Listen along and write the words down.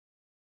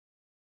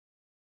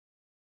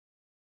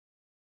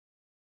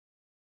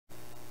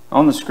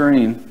On the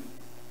screen,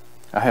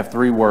 I have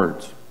 3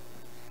 words.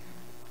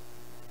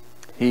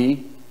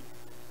 He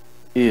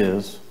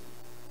is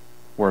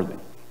worthy.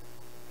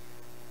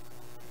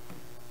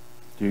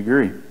 Do you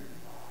agree?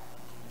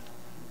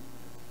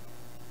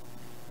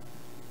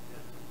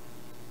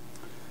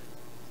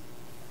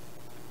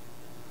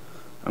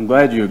 I'm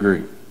glad you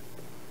agree.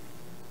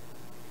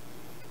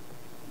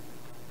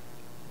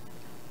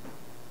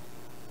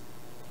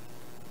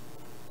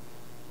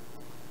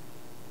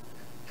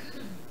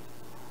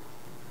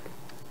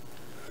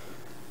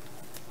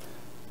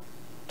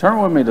 Turn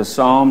with me to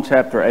Psalm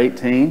chapter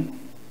 18.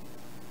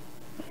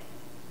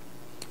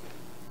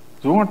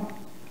 We want to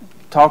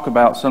talk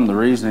about some of the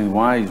reasoning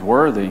why he's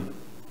worthy.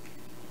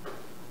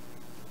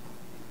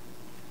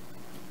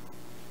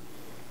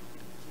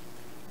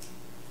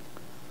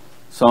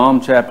 Psalm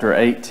chapter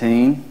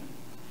 18.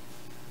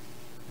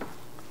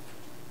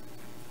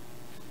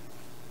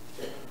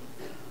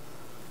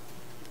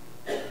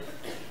 And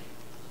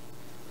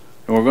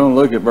we're going to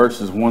look at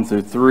verses 1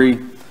 through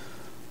 3.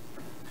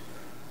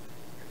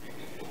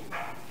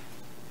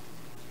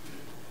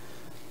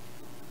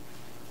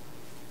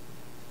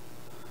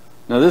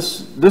 Now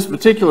this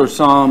particular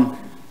psalm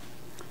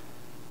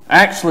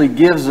actually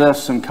gives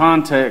us some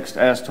context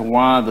as to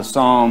why the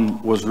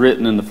psalm was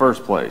written in the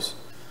first place.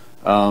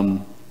 A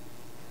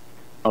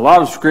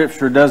lot of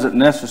scripture doesn't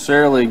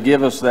necessarily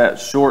give us that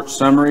short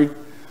summary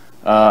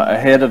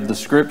ahead of the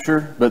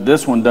scripture, but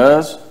this one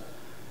does.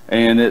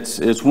 And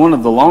it's one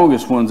of the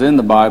longest ones in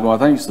the Bible. I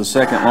think it's the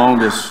second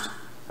longest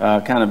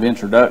kind of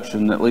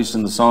introduction, at least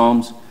in the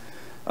Psalms.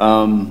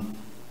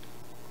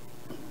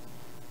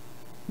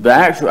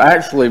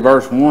 Actually,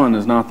 verse 1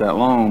 is not that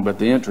long, but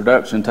the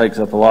introduction takes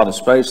up a lot of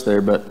space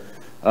there. But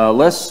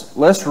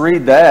let's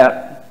read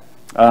that.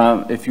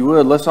 If you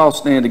would, let's all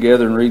stand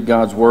together and read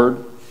God's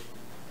Word.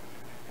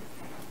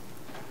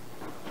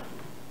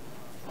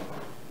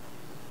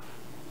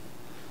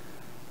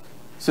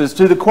 It says,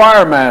 "To the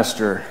choir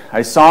master,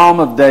 a psalm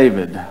of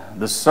David,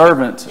 the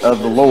servant of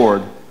the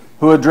Lord,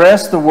 who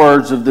addressed the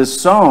words of this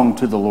song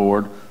to the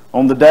Lord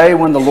on the day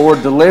when the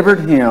Lord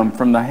delivered him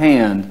from the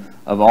hand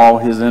of all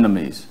his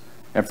enemies.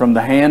 And from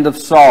the hand of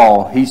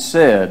Saul he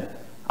said,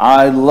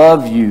 I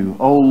love you,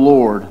 O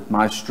Lord,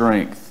 my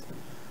strength.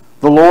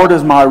 The Lord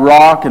is my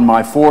rock and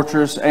my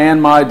fortress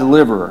and my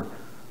deliverer,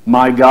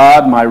 my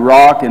God, my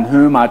rock in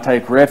whom I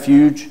take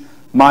refuge,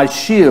 my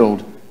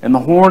shield and the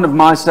horn of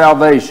my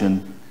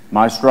salvation,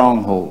 my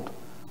stronghold.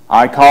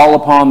 I call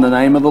upon the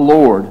name of the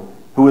Lord,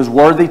 who is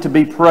worthy to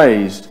be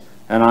praised,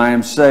 and I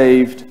am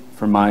saved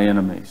from my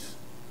enemies."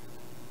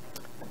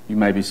 You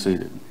may be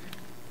seated.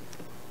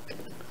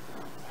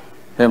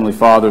 Heavenly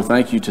Father,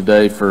 thank you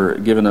today for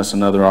giving us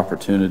another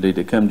opportunity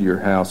to come to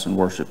your house and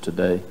worship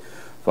today.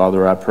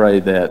 Father, I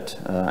pray that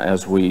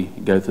as we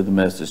go through the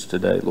message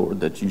today, Lord,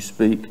 that you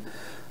speak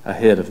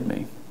ahead of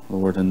me,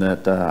 Lord, and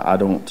that I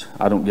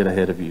don't get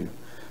ahead of you.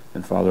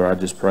 And Father, I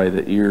just pray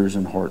that ears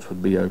and hearts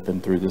would be open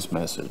through this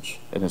message.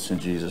 And it's in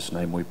Jesus'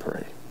 name we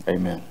pray.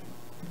 Amen.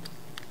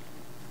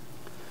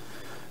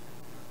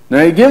 Now,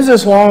 he gives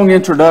this long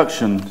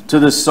introduction to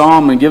this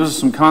psalm and gives us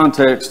some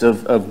context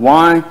of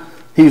why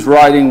he's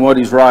writing what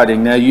he's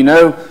writing. Now, you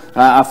know,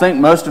 I think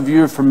most of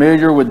you are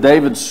familiar with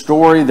David's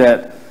story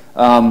that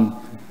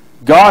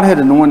God had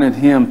anointed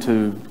him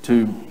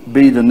to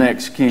be the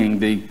next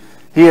king.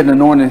 He had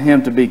anointed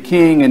him to be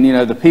king, and you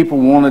know the people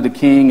wanted a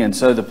king, and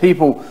so the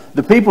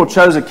people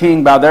chose a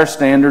king by their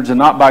standards and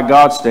not by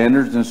God's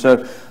standards, and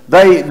so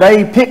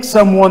they picked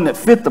someone that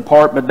fit the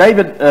part. But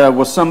David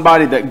was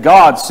somebody that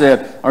God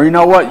said, "Or you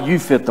know what, you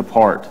fit the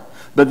part."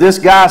 But this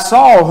guy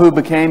Saul, who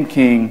became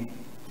king,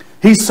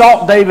 he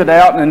sought David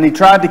out and he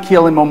tried to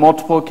kill him on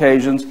multiple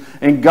occasions,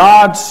 and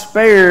God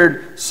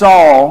spared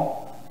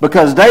Saul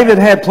because David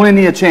had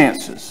plenty of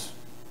chances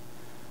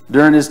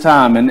during his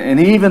time. And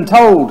he even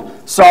told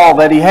Saul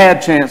that he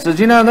had chances.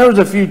 You know, there was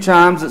a few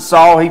times that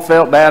Saul, he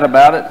felt bad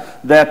about it,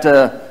 that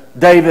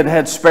David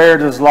had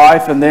spared his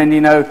life, and then,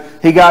 you know,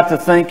 he got to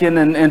thinking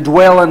and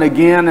dwelling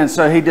again, and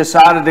so he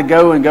decided to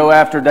go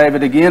after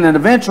David again. And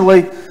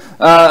eventually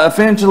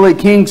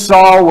King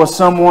Saul was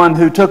someone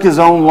who took his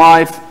own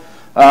life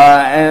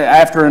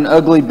after an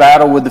ugly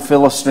battle with the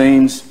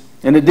Philistines,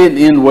 and it didn't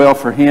end well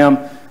for him.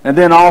 And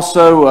then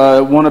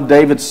also one of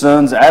David's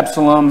sons,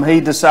 Absalom,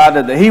 he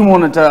decided that he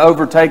wanted to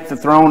overtake the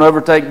throne,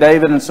 overtake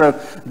David, and so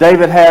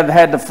David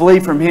had to flee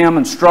from him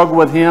and struggle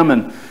with him,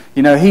 and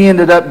you know he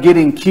ended up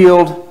getting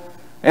killed.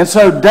 And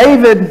so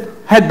David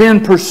had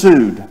been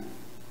pursued.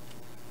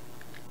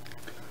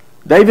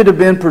 David had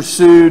been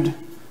pursued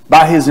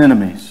by his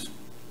enemies.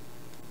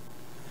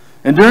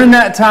 And during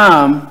that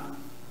time,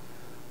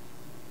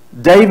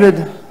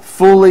 David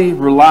fully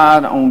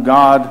relied on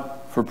God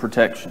for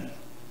protection.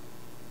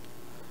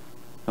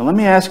 Now let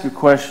me ask you a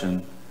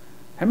question.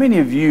 How many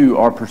of you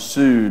are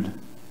pursued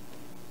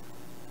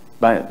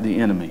by the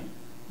enemy?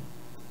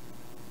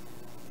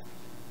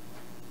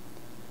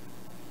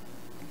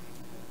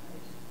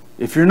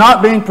 If you're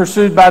not being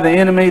pursued by the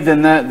enemy,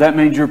 then that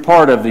means you're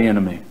part of the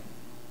enemy.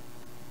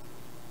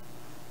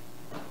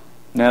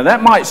 Now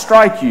that might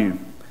strike you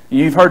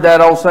You've heard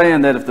that old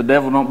saying that if the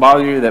devil don't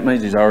bother you, that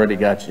means he's already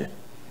got you.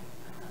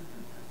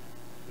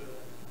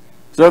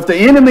 So if the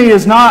enemy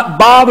is not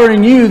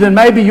bothering you, then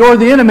maybe you're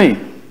the enemy.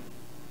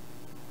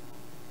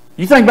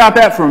 You think about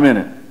that for a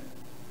minute.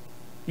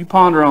 You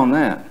ponder on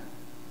that.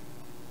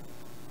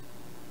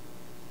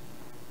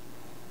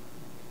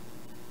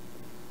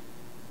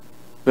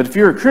 But if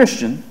you're a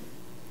Christian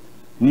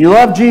and you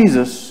love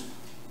Jesus,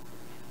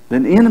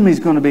 then the enemy's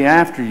going to be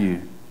after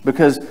you,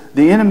 because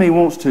the enemy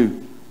wants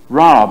to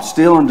rob,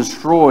 steal, and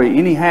destroy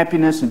any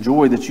happiness and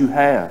joy that you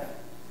have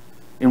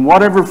in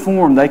whatever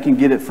form they can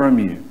get it from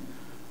you.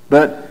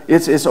 But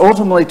it's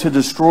ultimately to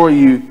destroy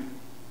you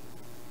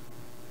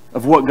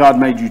of what God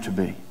made you to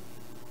be.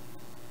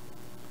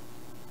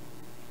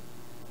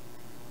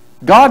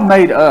 God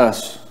made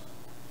us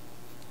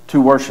to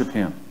worship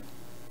Him,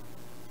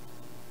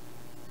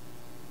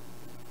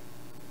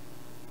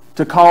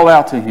 to call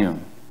out to Him,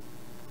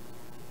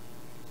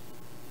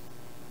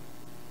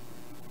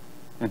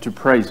 and to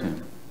praise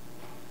Him.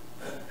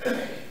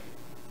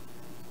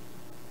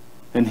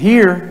 And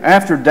here,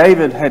 after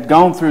David had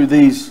gone through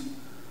these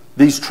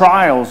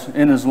trials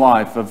in his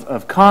life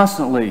of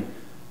constantly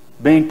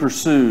being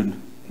pursued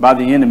by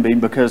the enemy,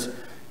 because,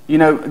 you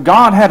know,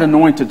 God had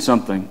anointed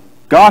something.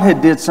 God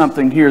had did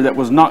something here that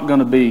was not going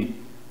to be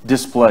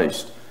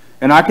displaced.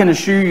 And I can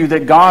assure you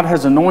that God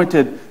has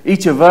anointed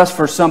each of us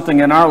for something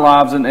in our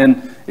lives,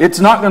 and it's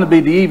not going to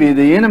be the enemy.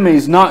 The enemy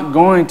is not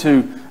going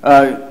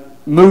to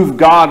move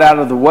God out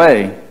of the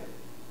way.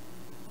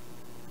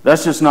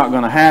 That's just not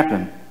going to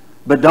happen.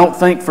 But don't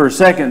think for a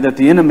second that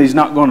the enemy's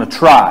not going to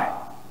try.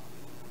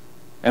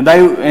 And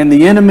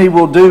the enemy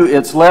will do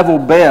its level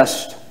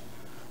best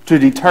to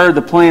deter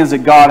the plans that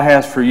God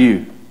has for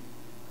you.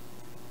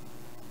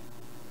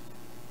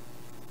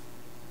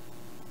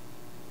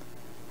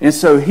 And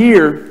so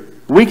here,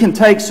 we can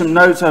take some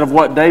notes out of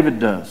what David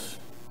does.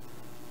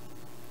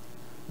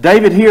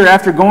 David here,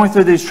 after going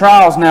through these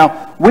trials,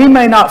 now, we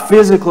may not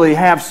physically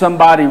have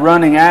somebody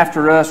running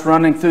after us,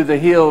 running through the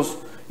hills,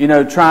 you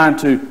know, trying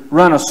to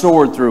run a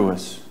sword through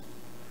us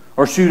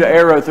or shoot an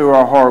arrow through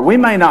our heart. We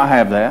may not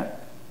have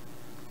that.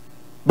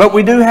 But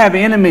we do have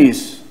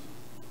enemies.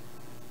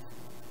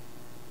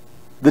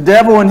 The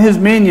devil and his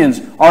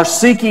minions are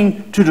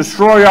seeking to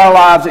destroy our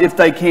lives if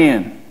they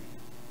can.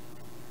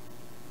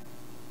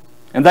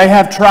 And they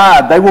have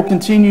tried. They will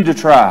continue to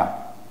try.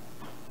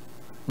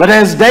 But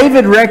as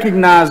David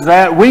recognized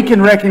that, we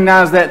can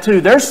recognize that too.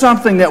 There's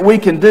something that we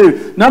can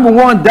do. Number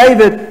one,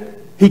 David,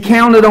 he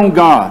counted on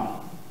God.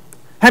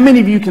 How many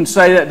of you can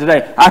say that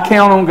today? I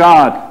count on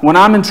God. When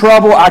I'm in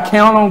trouble, I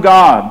count on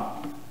God.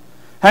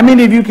 How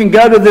many of you can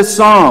go to this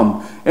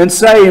psalm and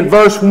say in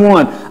verse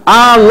 1,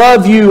 I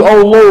love you,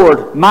 O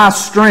Lord, my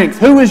strength.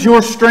 Who is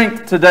your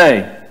strength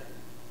today?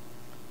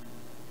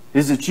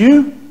 Is it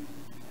you?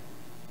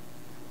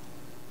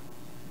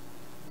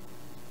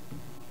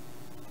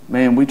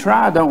 Man, we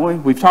try, don't we?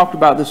 We've talked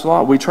about this a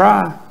lot. We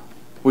try.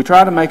 We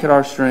try to make it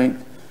our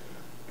strength.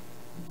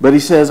 But he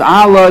says,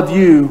 I love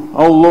you,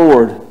 O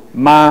Lord,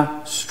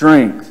 my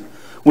strength.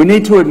 We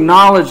need to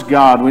acknowledge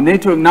God. We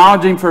need to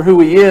acknowledge Him for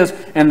who He is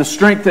and the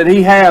strength that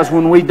He has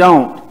when we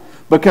don't.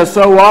 Because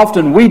so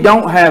often we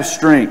don't have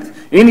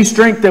strength. Any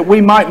strength that we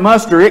might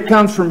muster, it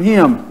comes from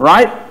Him,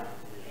 right?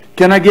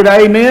 Can I get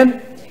an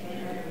amen?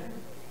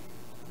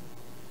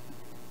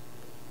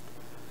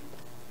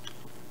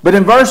 But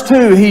in verse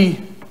 2, he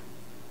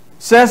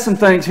says some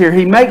things here.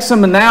 He makes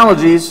some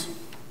analogies.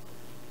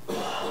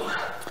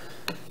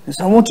 And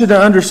so I want you to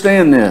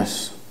understand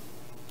this.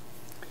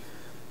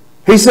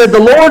 He said, the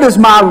Lord is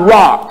my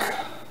rock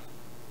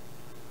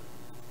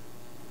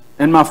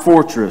and my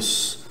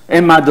fortress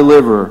and my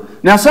deliverer.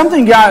 Now,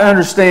 something you got to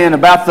understand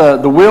about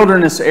the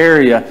wilderness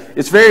area,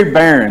 it's very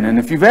barren. And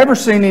if you've ever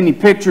seen any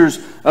pictures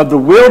of the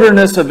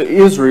wilderness of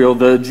Israel,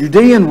 the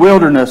Judean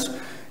wilderness,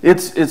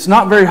 it's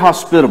not very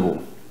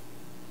hospitable.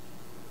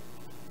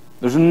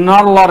 There's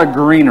not a lot of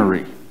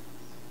greenery.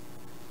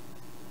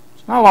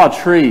 There's not a lot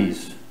of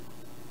trees.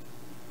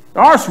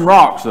 There are some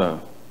rocks,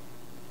 though.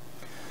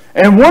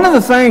 And one of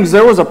the things,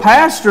 there was a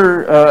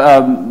pastor,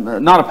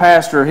 not a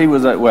pastor, he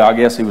was, well, I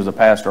guess he was a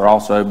pastor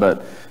also,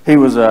 but he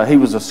was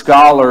a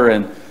scholar,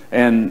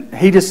 and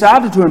he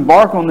decided to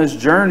embark on this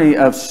journey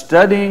of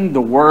studying the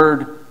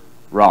word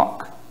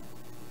rock.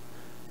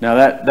 Now,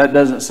 that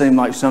doesn't seem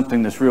like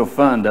something that's real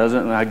fun, does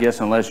it? And I guess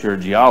unless you're a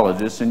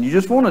geologist and you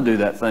just want to do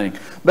that thing.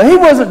 But he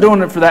wasn't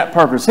doing it for that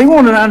purpose. He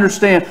wanted to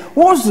understand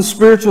what was the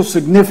spiritual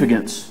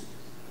significance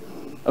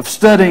of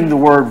studying the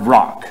word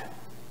rock.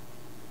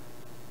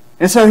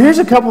 And so here's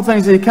a couple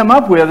things that he come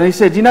up with. And he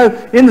said, you know,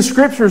 in the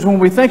scriptures, when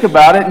we think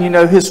about it, and you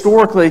know,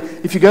 historically,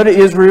 if you go to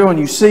Israel and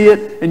you see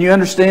it and you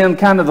understand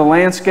kind of the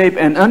landscape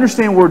and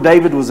understand where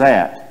David was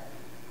at,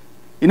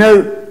 you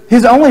know,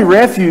 his only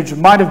refuge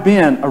might have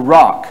been a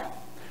rock.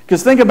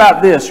 Because think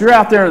about this. You're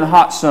out there in the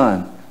hot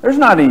sun. There's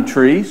not any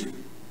trees,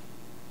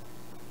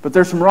 but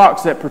there's some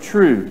rocks that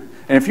protrude.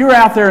 And if you're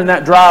out there in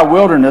that dry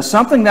wilderness,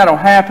 something that'll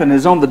happen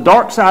is on the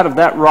dark side of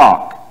that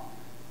rock,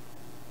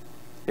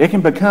 it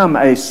can become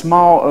a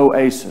small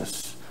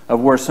oasis, of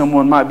where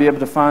someone might be able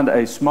to find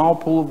a small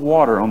pool of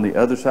water on the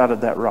other side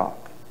of that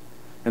rock.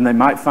 And they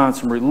might find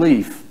some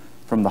relief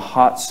from the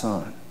hot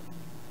sun.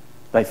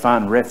 They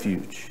find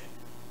refuge.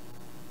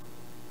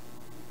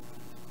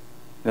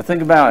 Now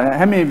think about,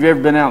 how many of you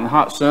ever been out in the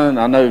hot sun?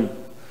 I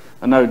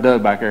know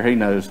Doug back there, he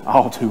knows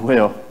all too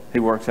well. He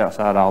works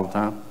outside all the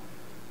time.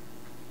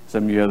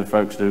 Some of you other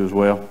folks do as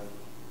well.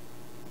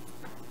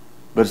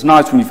 But it's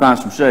nice when you find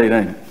some shade,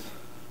 ain't it?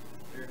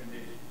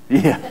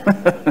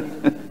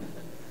 Yeah.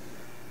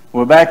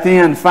 Well, back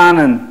then,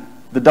 finding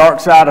the dark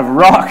side of a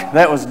rock,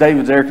 that was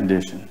David's air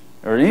condition,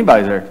 or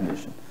anybody's air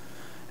condition.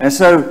 And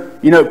so,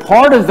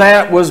 part of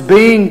that was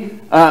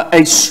being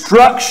a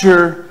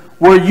structure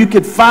where you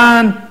could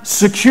find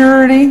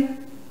security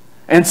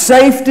and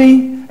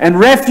safety and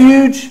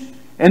refuge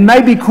and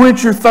maybe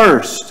quench your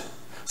thirst.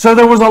 So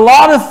there was a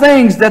lot of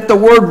things that the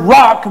word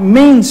rock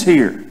means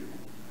here.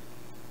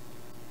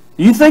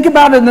 You think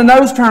about it in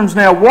those terms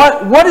now.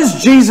 What is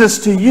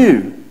Jesus to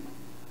you?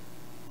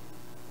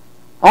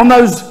 On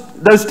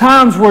those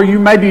times where you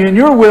may be in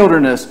your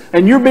wilderness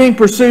and you're being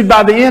pursued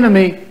by the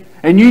enemy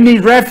and you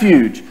need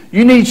refuge,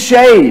 you need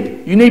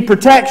shade, you need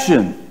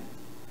protection.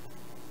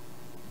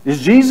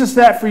 Is Jesus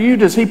that for you?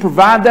 Does He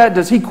provide that?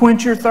 Does He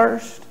quench your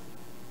thirst?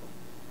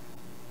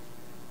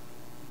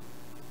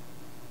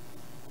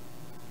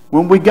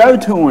 When we go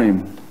to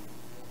Him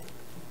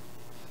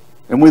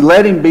and we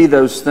let Him be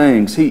those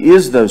things, He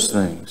is those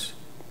things.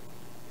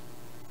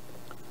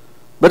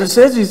 But it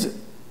says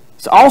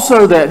it's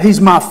also that He's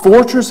my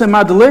fortress and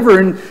my deliverer.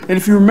 And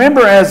if you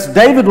remember, as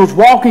David was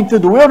walking through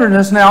the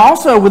wilderness, now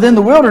also within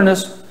the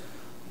wilderness,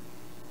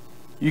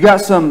 you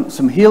got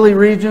some hilly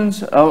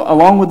regions.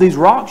 Along with these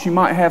rocks, you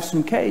might have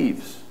some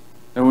caves.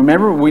 And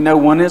remember, we know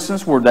one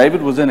instance where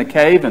David was in a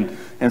cave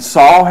and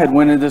Saul had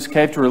went into this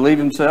cave to relieve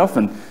himself.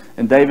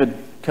 And David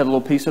cut a little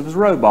piece of his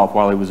robe off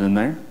while he was in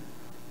there.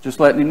 Just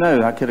letting him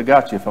know, I could have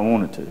got you if I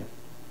wanted to.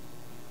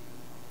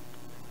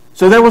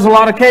 So there was a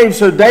lot of caves.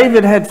 So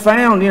David had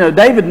found,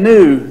 David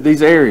knew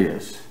these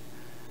areas.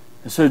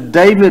 And so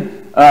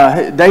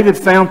David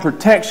found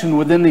protection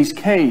within these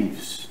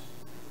caves.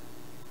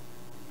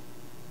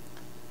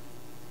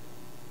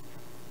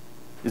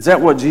 Is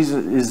that what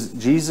Jesus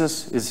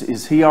is?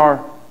 Is He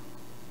our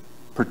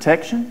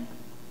protection?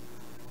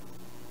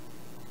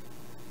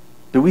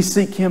 Do we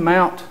seek Him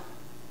out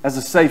as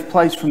a safe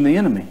place from the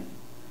enemy?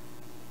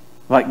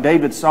 Like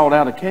David sought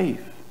out a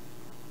cave.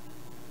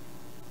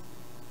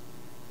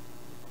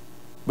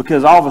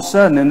 Because all of a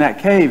sudden in that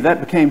cave, that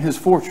became his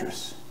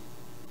fortress.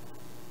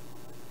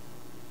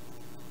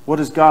 What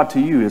is God to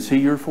you? Is He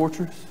your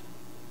fortress?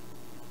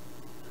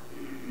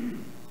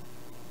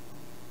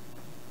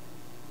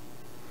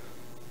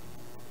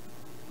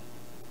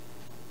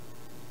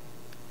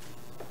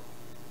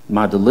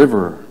 My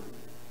deliverer.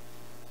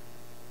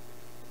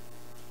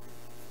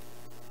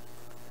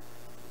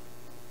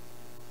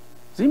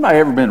 Has anybody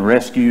ever been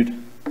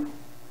rescued?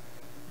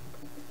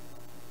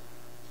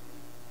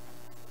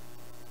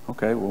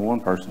 Okay, well,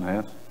 one person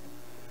has.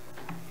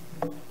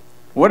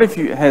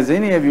 Has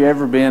any of you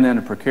ever been in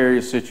a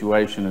precarious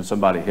situation and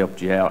somebody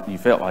helped you out and you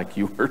felt like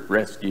you were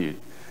rescued?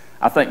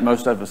 I think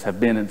most of us have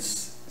been in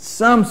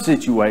some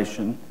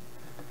situation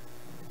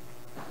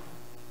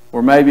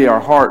where maybe our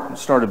heart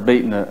started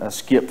beating a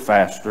skip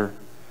faster,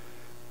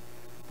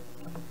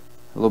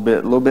 a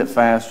little bit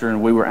faster,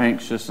 and we were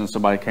anxious and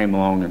somebody came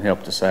along and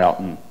helped us out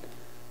and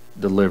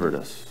delivered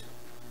us.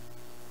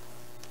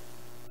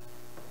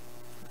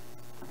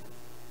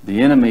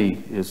 The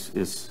enemy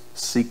is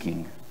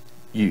seeking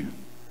you.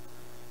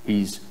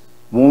 He's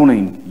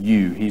wanting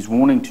you. He's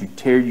wanting to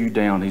tear you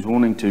down. He's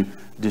wanting to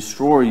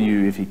destroy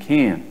you if he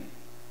can.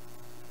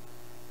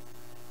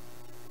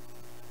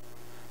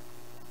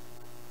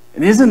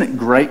 And isn't it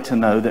great to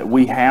know that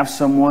we have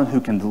someone who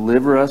can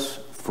deliver us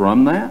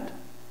from that?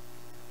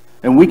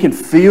 And we can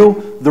feel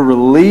the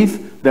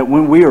relief that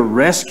when we are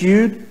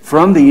rescued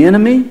from the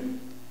enemy,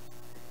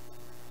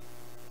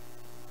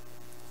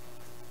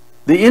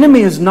 the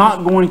enemy is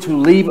not going to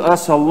leave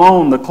us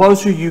alone. The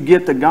closer you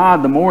get to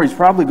God, the more he's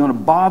probably going to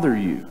bother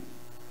you.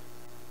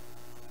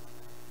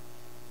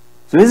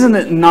 So isn't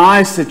it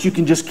nice that you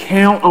can just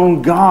count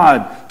on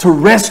God to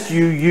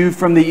rescue you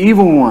from the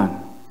evil one?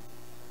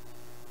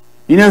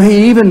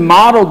 He even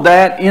modeled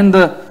that in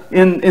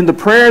the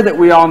prayer that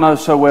we all know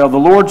so well, the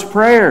Lord's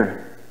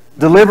Prayer.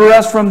 Deliver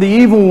us from the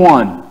evil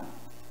one.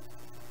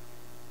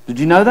 Did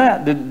you know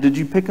that? Did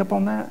you pick up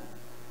on that?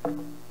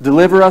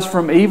 Deliver us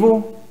from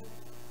evil.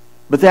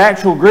 But the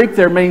actual Greek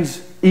there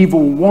means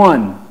evil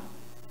one.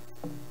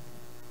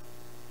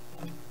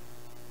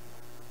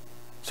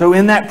 So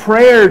in that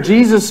prayer,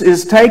 Jesus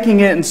is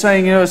taking it and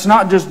saying, it's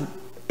not just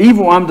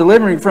evil I'm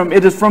delivering from,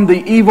 it is from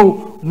the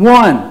evil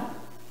one.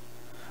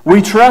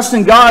 We trust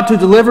in God to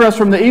deliver us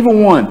from the evil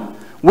one.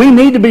 We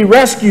need to be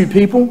rescued,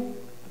 people.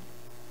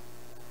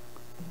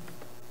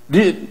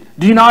 Do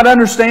you not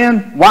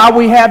understand why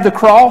we have the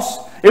cross?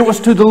 It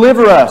was to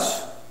deliver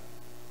us.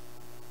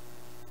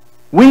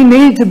 We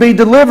need to be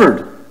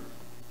delivered.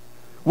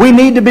 We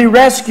need to be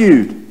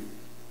rescued.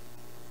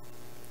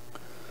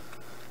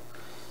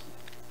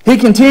 He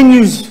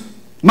continues,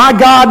 my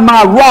God,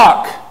 my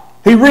rock.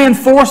 He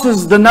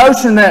reinforces the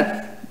notion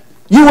that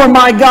you are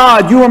my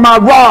God, you are my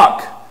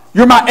rock,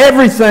 you're my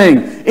everything,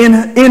 in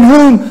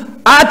whom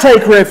I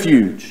take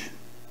refuge.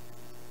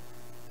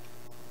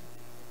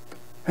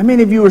 How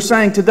many of you are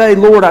saying today,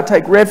 Lord, I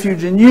take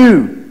refuge in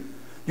you?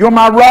 You're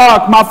my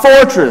rock, my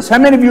fortress. How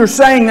many of you are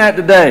saying that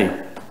today?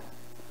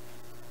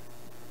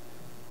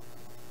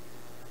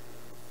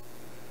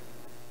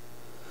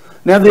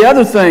 Now, the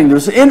other thing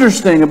that's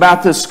interesting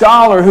about this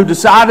scholar who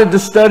decided to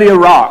study a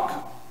rock,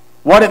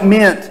 what it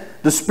meant,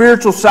 the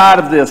spiritual side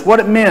of this,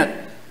 what it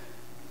meant,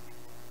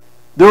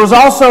 there was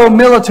also a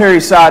military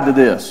side to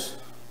this.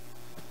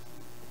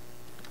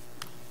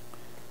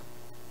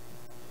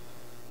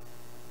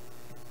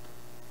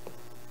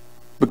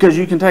 Because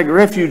you can take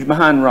refuge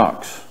behind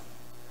rocks.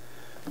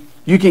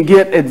 You can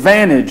get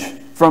advantage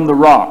from the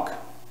rock.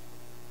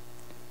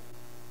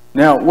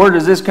 Now, where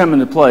does this come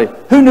into play?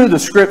 Who knew the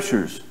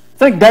Scriptures?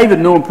 I think David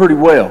knew them pretty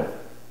well.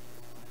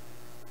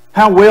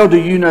 How well do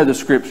you know the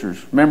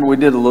Scriptures? Remember, we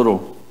did a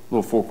little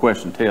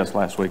 4-question test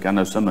last week. I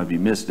know some of you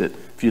missed it.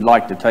 If you'd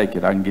like to take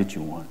it, I can get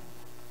you one.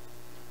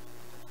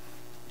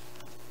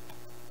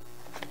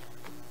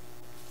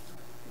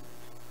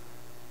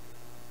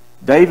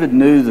 David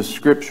knew the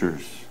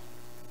Scriptures,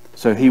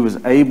 so he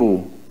was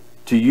able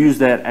to use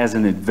that as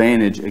an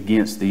advantage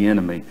against the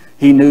enemy.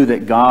 He knew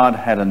that God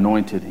had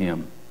anointed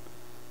him.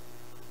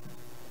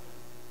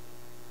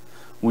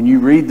 When you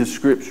read the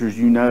Scriptures,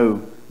 you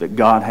know that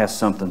God has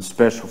something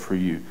special for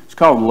you. It's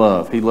called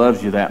love. He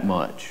loves you that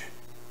much.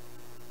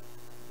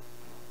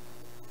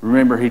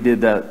 Remember, he did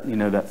that,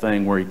 that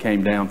thing where he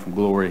came down from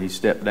glory. He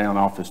stepped down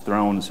off his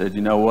throne and said, you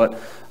know what?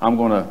 I'm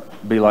going to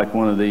be like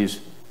one of these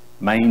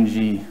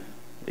mangy,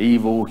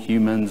 evil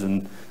humans,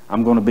 and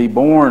I'm going to be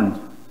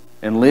born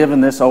and live in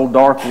this old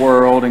dark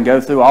world and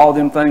go through all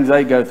them things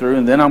they go through,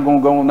 and then I'm going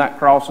to go on that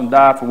cross and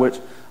die, for which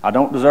I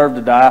don't deserve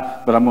to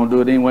die, but I'm going to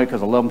do it anyway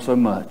because I love them so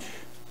much.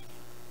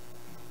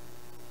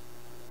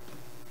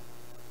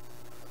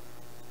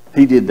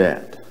 He did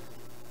that.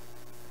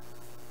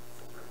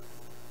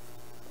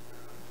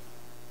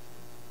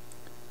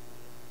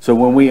 So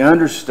when we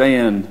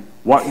understand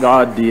what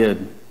God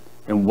did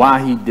and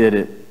why He did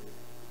it,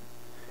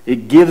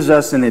 it gives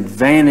us an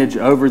advantage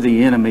over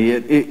the enemy.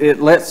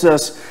 It lets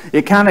us,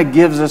 it kind of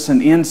gives us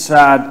an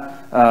inside,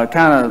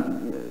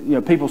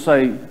 people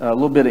say a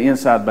little bit of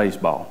inside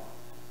baseball.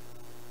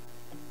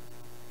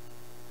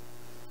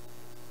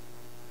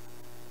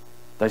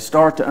 They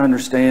start to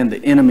understand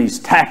the enemy's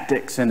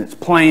tactics and its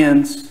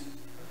plans,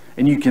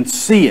 and you can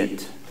see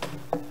it.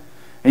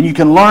 And you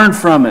can learn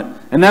from it.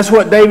 And that's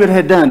what David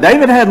had done.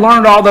 David had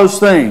learned all those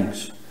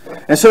things.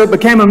 And so it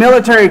became a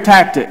military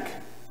tactic.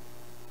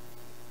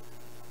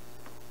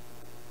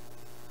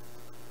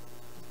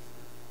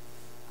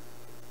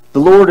 The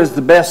Lord is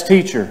the best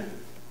teacher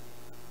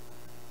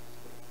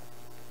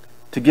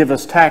to give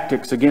us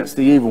tactics against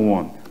the evil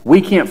one. We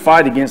can't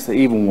fight against the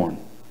evil one.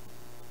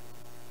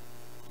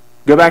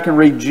 Go back and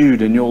read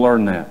Jude and you'll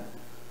learn that.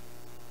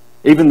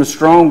 Even the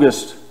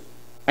strongest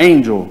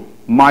angel,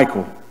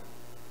 Michael,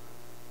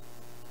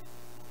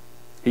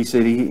 he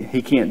said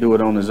he can't do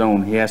it on his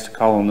own. He has to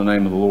call on the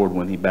name of the Lord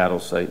when he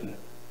battles Satan.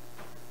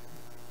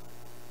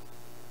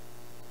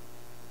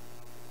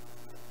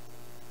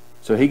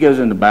 So he goes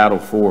into battle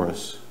for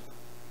us.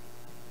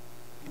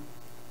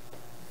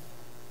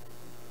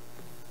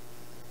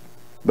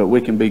 But we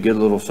can be good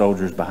little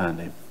soldiers behind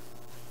him.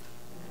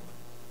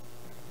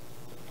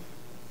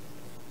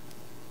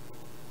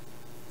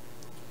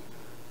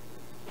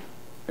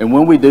 And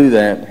when we do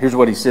that, here's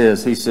what he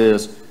says. He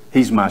says,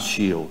 He's my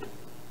shield.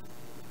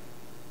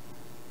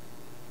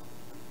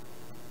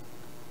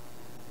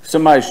 If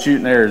somebody's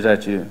shooting arrows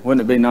at you, wouldn't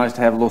it be nice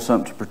to have a little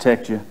something to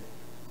protect you?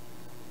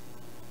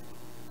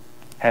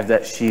 Have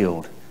that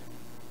shield.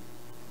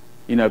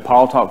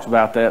 Paul talks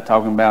about that,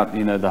 talking about,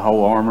 the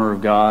whole armor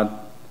of God.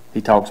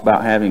 He talks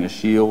about having a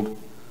shield.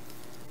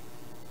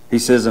 He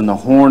says, in the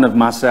horn of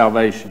my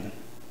salvation.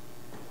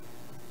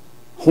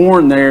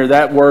 Horn there,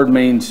 that word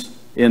means,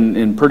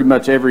 in pretty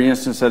much every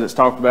instance that it's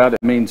talked about,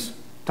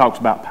 talks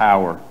about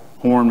power.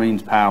 Horn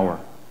means power.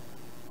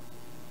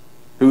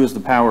 Who is the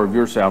power of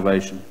your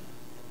salvation?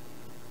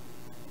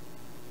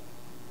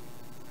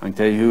 I can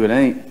tell you who it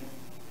ain't.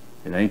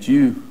 It ain't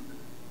you.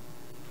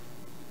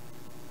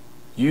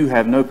 You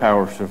have no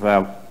power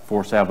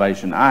for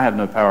salvation. I have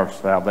no power for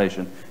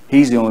salvation.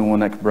 He's the only one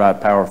that can provide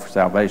power for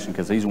salvation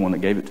because He's the one that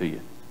gave it to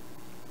you.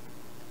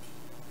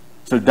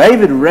 So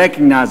David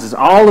recognizes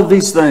all of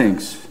these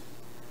things.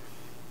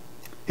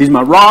 He's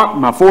my rock,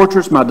 my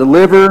fortress, my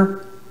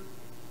deliverer,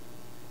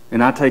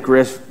 and I take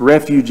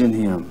refuge in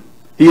Him.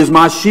 He is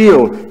my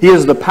shield. He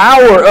is the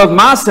power of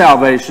my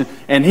salvation,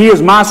 and He is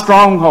my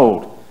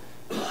stronghold.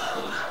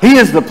 He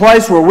is the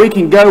place where we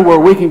can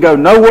go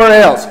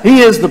nowhere else.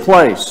 He is the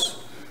place.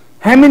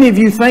 How many of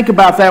you think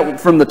about that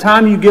from the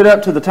time you get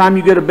up to the time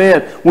you go to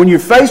bed? When you're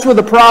faced with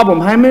a problem,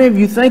 how many of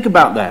you think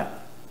about that?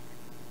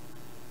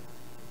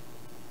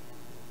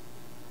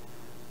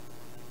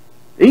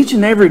 Each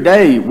and every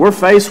day, we're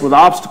faced with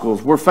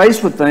obstacles. We're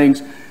faced with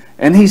things.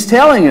 And He's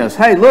telling us,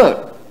 hey,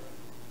 look,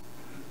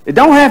 it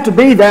don't have to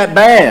be that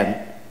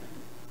bad.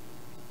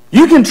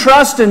 You can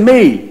trust in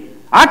me.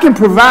 I can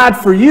provide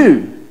for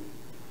you.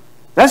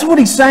 That's what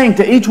He's saying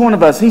to each one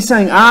of us. He's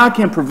saying, I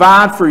can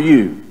provide for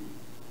you.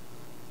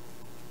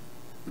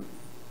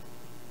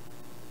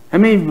 How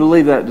many of you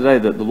believe that today,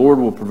 that the Lord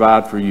will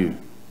provide for you?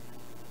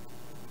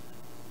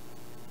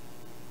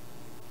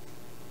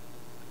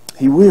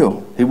 He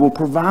will. He will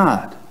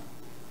provide.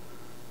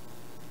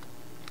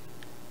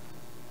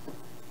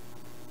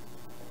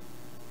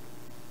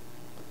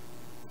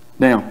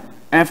 Now,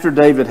 after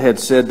David had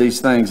said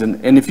these things,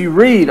 and if you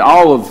read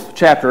all of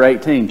chapter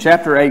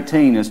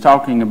 18 is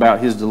talking about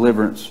his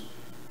deliverance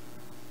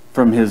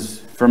from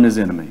his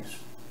enemies.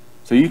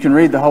 So you can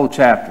read the whole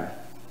chapter.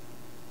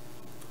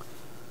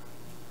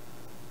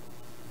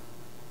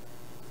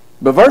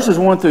 But verses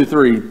 1 through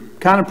 3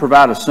 kind of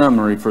provide a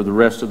summary for the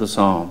rest of the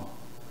psalm.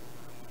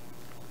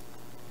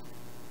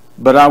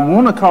 But I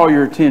want to call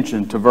your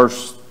attention to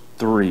verse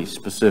 3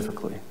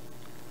 specifically.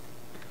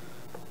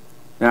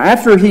 Now,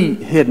 after he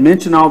had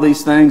mentioned all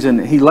these things,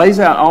 and he lays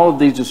out all of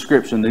these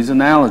descriptions, these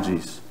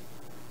analogies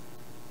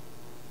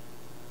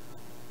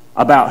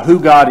about who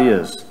God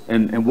is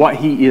and what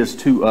He is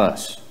to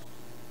us.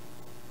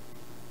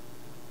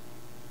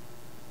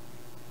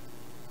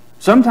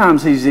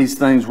 Sometimes He's these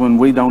things when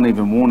we don't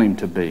even want Him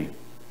to be.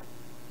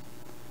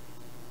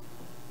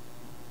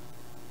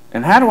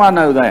 And how do I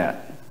know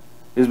that?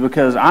 Is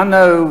because I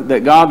know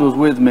that God was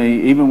with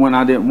me even when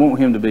I didn't want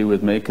Him to be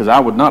with me, because I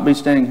would not be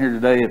standing here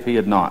today if He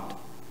had not.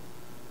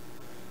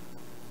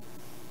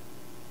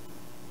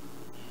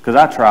 Because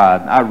I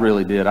tried. I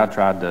really did. I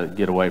tried to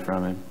get away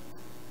from Him.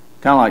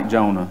 Kind of like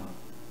Jonah.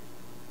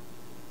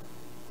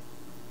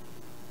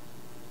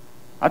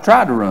 I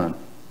tried to run.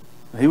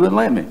 He wouldn't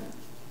let me.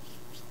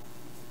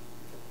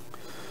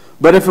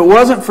 But if it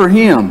wasn't for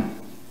Him,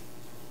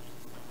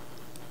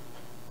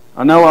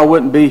 I know I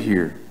wouldn't be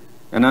here.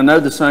 And I know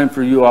the same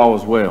for you all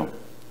as well.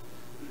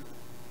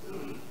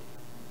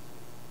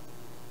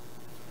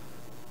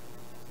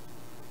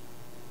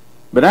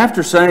 But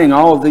after saying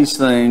all of these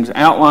things,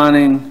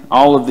 outlining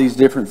all of these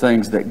different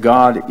things that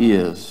God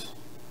is,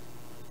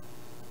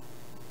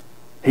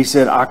 he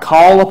said, I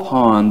call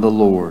upon the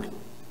Lord.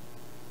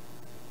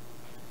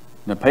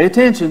 Now pay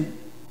attention.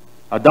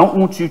 I don't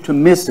want you to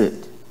miss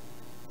it.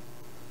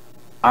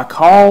 I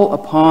call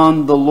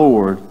upon the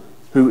Lord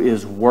who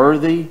is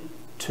worthy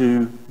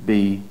to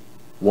be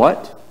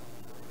what?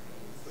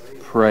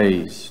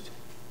 Praised.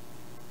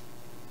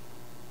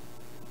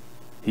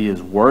 He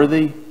is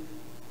worthy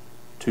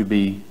to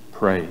be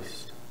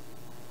praised.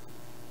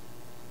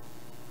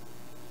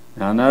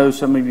 Now I know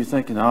some of you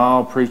thinking,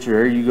 oh, preacher,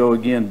 here you go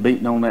again,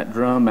 beating on that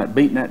drum,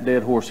 beating that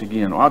dead horse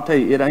again. Well, I'll tell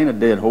you, it ain't a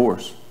dead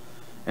horse.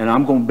 And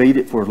I'm going to beat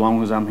it for as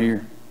long as I'm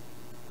here.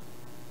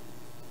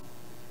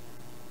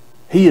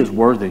 He is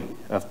worthy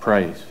of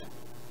praise.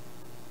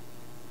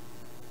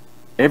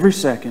 Every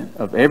second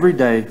of every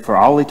day for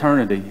all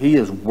eternity, He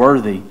is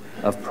worthy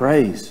of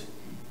praise.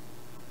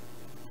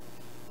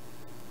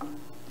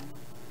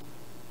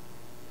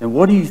 And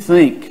what do you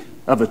think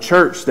of a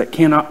church that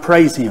cannot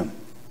praise Him?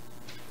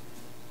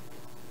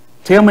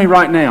 Tell me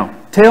right now.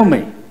 Tell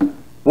me.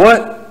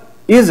 What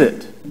is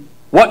it?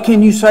 What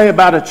can you say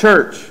about a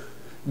church?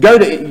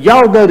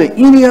 Y'all go to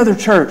any other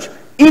church,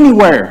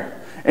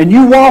 anywhere, and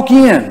you walk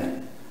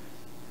in,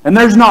 and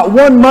there's not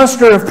one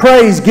muster of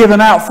praise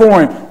given out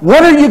for Him.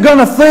 What are you going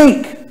to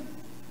think?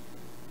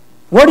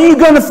 What are you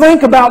going to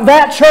think about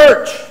that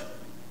church?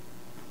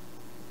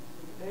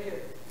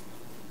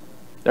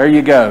 There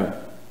you go.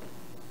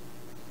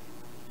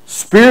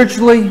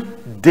 Spiritually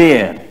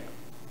dead.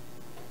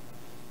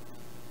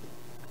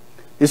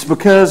 It's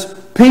because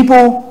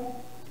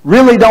people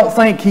really don't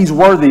think He's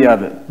worthy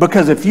of it.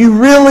 Because if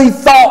you really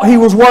thought He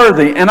was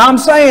worthy, and I'm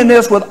saying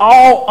this with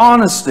all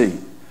honesty,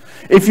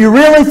 if you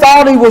really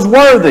thought He was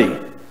worthy,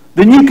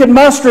 then you could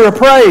muster a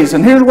praise.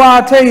 And here's why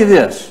I tell you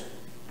this.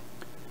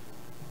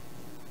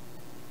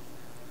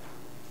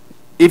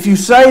 If you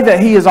say that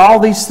He is all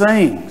these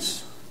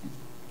things,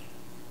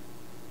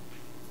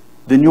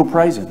 then you'll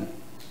praise Him.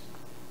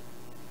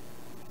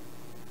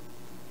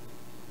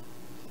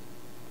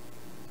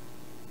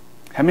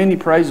 How many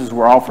praises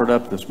were offered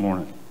up this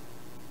morning?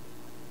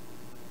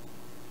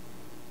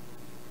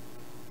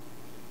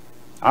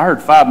 I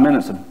heard 5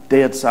 minutes of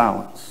dead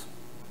silence.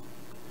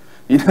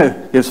 You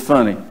know, it's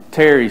funny.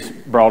 Terry's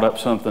brought up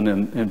something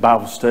in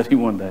Bible study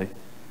one day.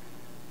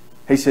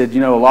 He said,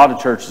 you know, a lot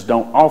of churches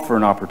don't offer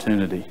an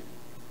opportunity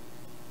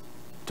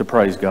to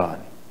praise God.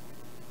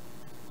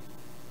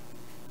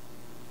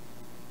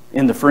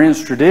 In the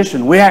Friends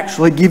tradition, we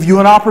actually give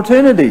you an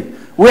opportunity.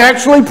 We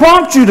actually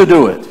prompt you to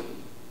do it.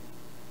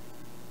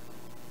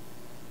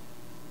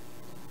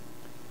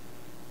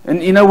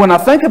 And you know, when I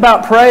think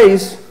about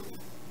praise,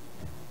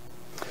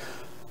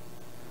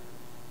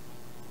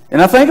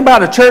 and I think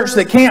about a church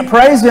that can't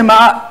praise Him,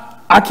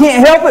 I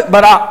can't help it,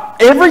 but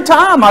every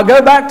time I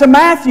go back to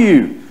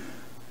Matthew,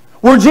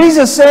 Where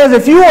Jesus says,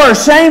 if you are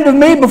ashamed of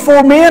me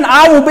before men,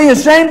 I will be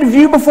ashamed of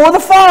you before the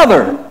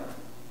Father.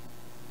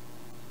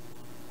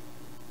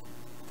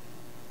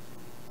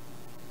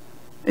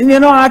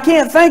 And I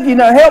can't think,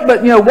 help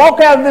but, walk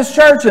out of this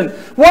church and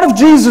what if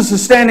Jesus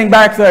is standing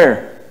back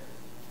there?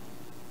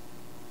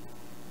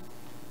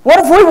 What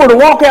if we were to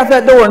walk out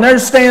that door and there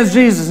stands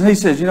Jesus and he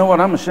says, you know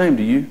what, I'm ashamed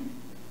of you.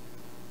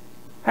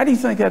 How do you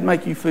think that'd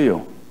make you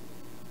feel?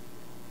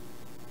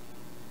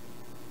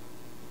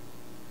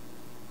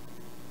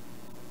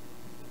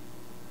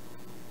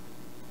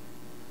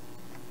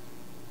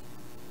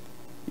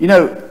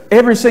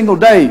 Every single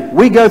day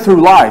we go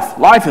through life.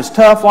 Life is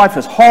tough, life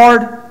is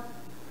hard.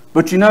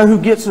 But you know who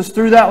gets us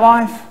through that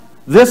life?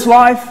 This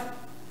life?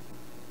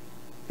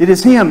 It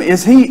is Him.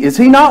 Is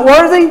He not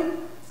worthy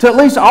to at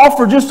least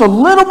offer just a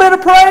little bit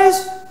of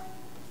praise?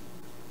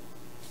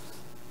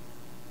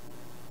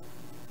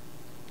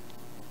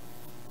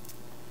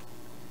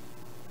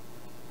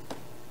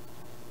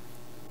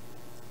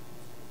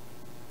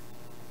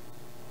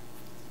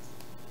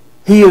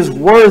 He is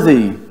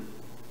worthy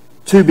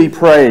to be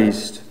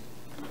praised.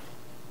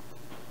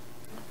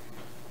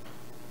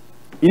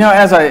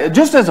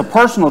 Just as a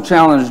personal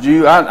challenge to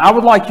you, I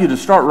would like you to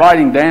start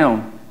writing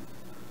down.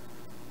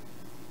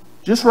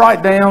 Just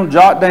write down,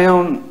 jot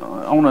down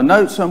on a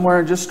note somewhere,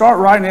 and just start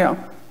writing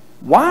down,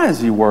 why is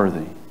He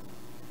worthy?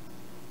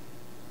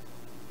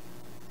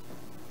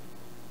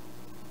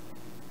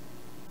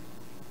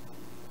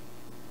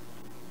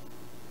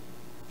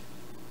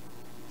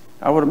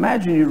 I would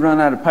imagine you'd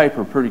run out of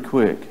paper pretty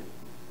quick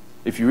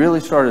if you really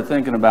started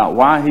thinking about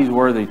why He's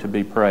worthy to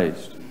be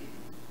praised.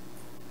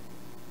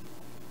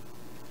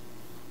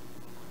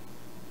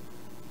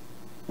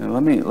 And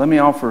let me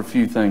offer a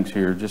few things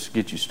here just to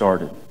get you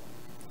started.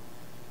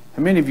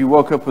 How many of you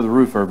woke up with a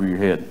roof over your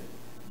head?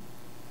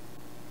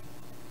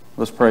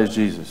 Let's praise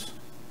Jesus.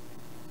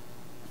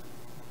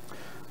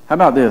 How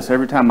about this?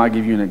 Every time I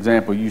give you an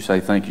example, you say,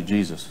 thank you,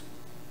 Jesus.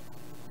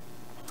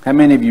 How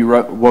many of you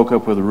woke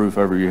up with a roof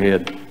over your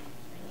head?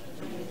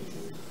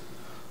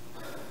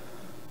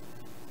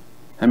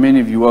 How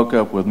many of you woke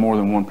up with more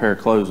than one pair of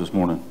clothes this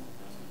morning?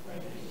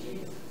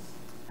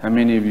 How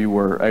many of you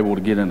were able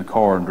to get in the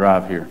car and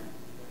drive here?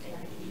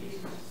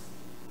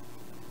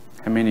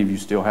 How many of you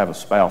still have a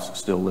spouse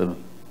that's still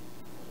living?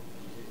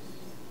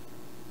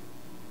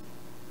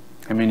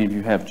 How many of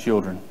you have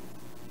children?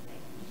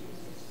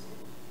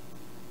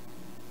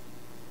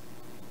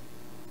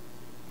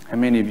 How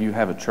many of you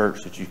have a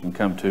church that you can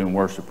come to and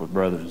worship with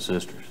brothers and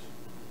sisters?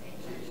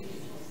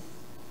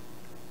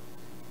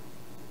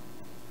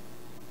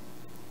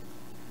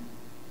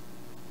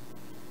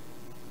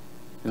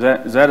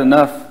 Is that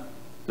enough?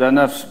 Is that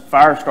enough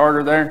fire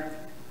starter there?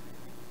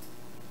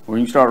 Where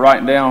you can start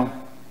writing down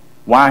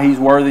why He's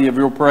worthy of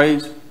your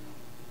praise?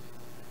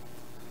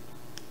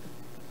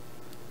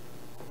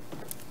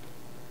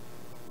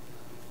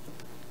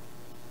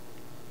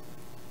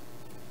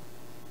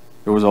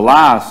 There was a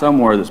lie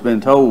somewhere that's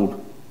been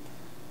told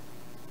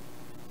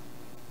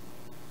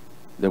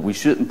that we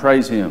shouldn't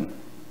praise Him.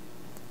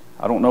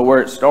 I don't know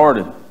where it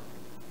started.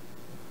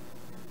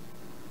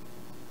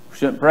 We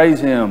shouldn't praise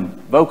Him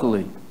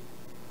vocally.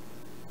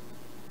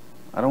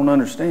 I don't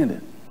understand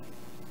it.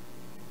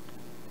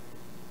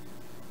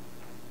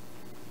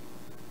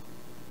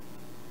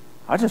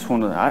 I just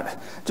want to,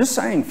 just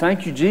saying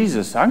thank you,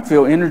 Jesus. I can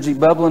feel energy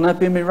bubbling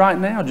up in me right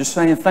now just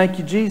saying thank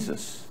you,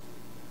 Jesus.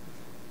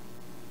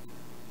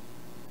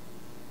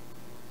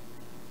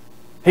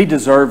 He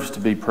deserves to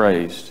be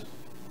praised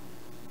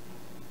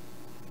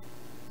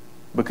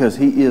because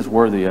He is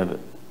worthy of it.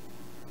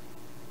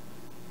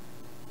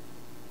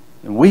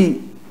 And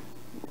we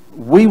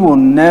will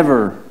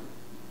never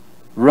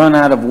run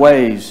out of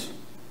ways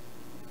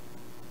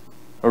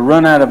or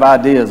run out of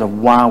ideas of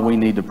why we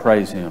need to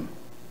praise Him.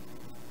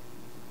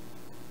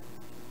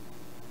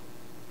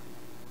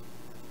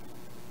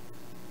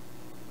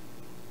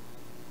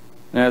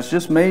 Now, it's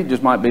just me. It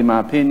just might be my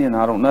opinion.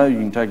 I don't know. You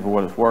can take it for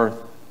what it's worth.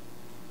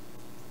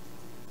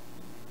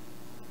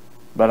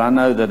 But I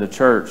know that a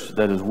church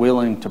that is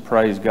willing to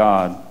praise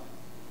God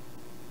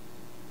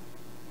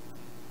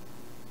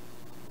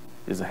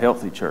is a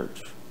healthy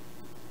church.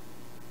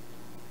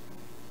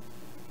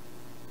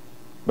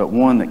 But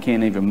one that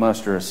can't even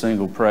muster a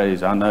single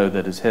praise, I know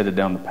that is headed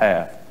down the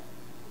path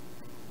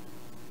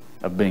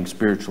of being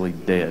spiritually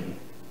dead.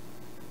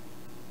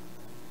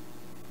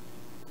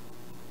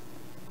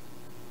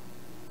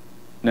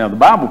 Now, the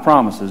Bible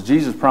promises,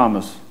 Jesus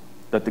promised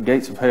that the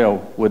gates of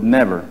hell would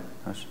never,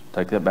 I should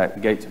take that back, the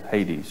gates of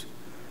Hades.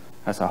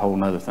 That's a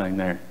whole other thing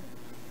there.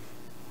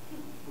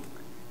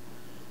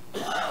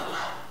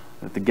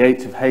 That the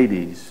gates of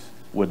Hades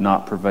would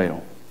not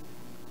prevail.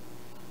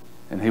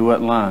 And He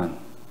wasn't lying.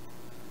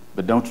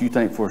 But don't you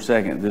think for a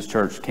second this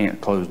church can't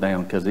close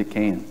down, because it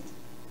can.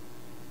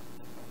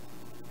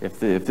 If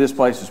this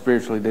place is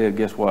spiritually dead,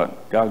 guess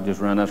what? God will just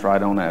run us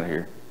right on out of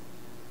here.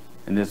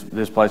 And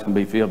this place can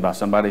be filled by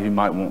somebody who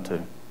might want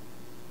to.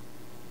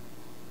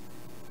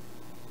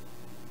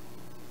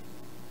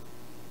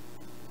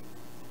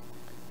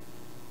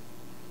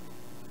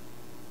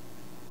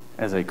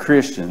 as a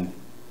Christian,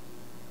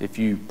 if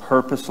you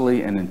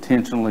purposely and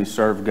intentionally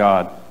serve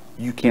God,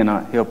 you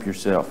cannot help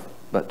yourself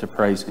but to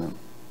praise Him.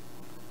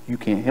 You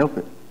can't help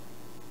it.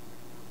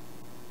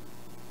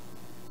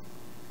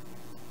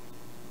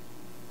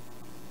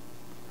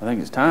 I think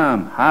it's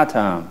time, high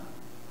time,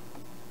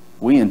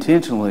 we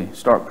intentionally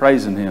start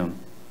praising Him,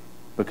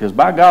 because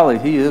by golly,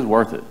 He is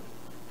worth it.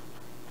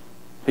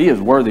 He is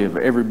worthy of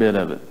every bit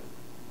of it,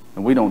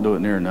 and we don't do it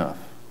near enough.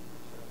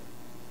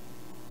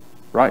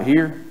 Right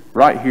here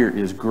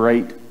is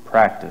great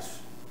practice.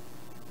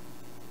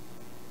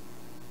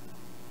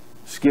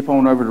 Skip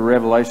on over to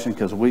Revelation,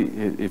 because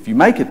if you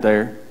make it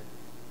there,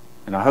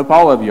 and I hope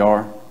all of you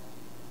are,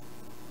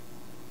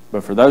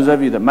 but for those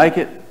of you that make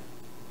it,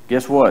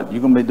 guess what?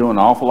 You're going to be doing an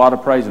awful lot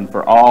of praising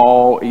for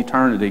all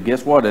eternity.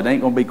 Guess what? It ain't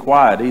going to be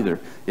quiet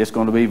either. It's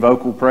going to be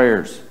vocal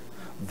prayers,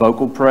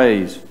 vocal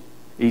praise,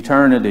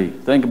 eternity.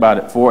 Think about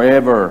it,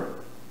 forever.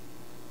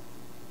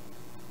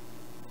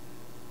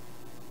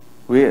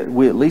 We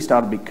at least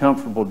ought to be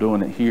comfortable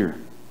doing it here.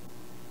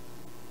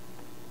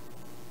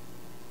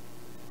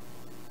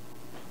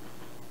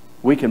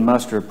 We can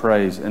muster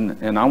praise.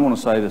 And I want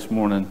to say this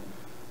morning,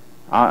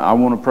 I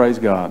want to praise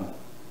God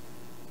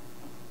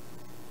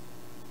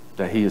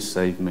that He has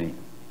saved me.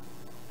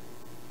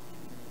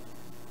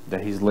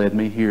 That He's led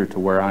me here to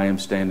where I am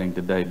standing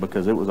today,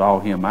 because it was all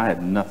Him. I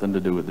had nothing to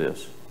do with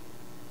this.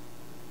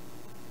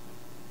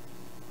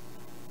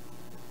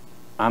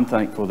 I'm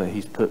thankful that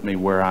He's put me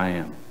where I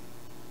am.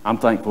 I'm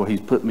thankful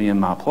He's put me in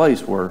my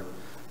place where,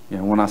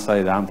 when I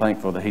say that, I'm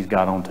thankful that He's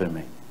got onto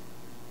me.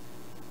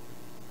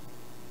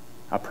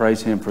 I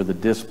praise Him for the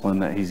discipline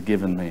that He's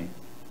given me.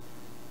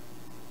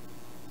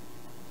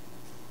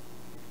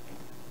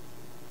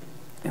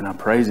 And I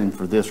praise Him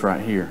for this right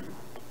here,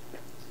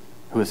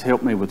 who has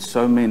helped me with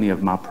so many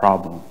of my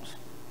problems.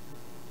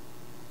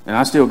 And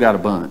I still got a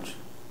bunch.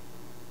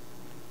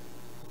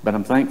 But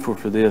I'm thankful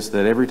for this,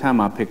 that every time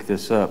I pick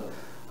this up,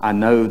 I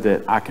know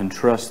that I can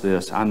trust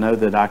this. I know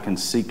that I can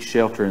seek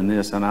shelter in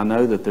this. And I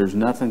know that there's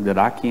nothing that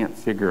I can't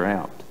figure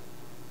out.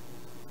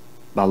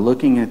 By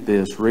looking at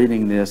this,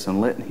 reading this, and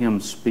letting Him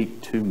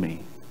speak to me.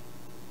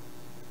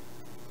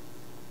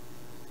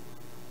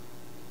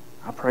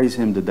 I praise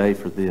Him today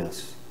for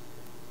this.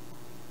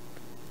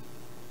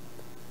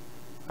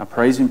 I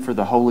praise Him for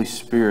the Holy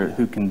Spirit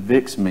who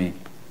convicts me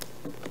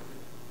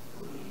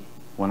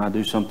when I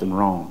do something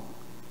wrong.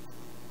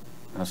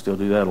 I still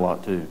do that a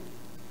lot too.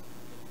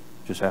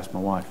 Just ask my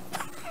wife.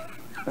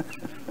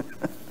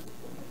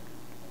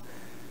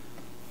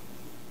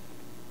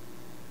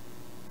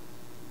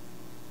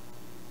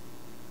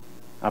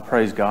 I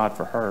praise God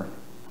for her.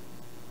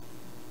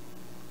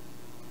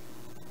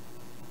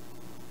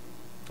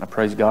 I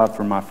praise God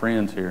for my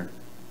friends here.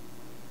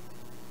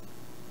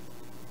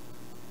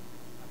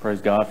 I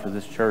praise God for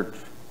this church.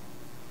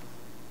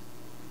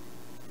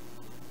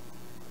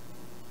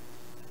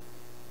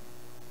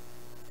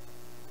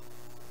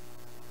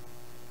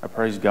 I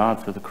praise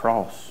God for the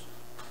cross,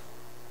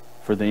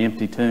 for the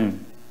empty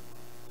tomb.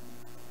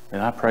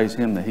 And I praise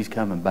Him that He's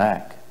coming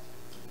back.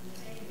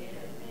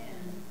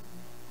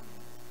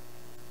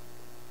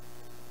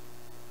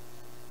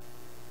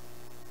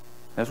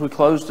 As we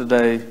close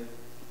today, I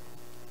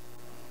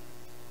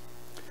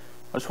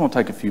just want to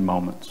take a few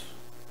moments,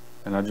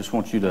 and I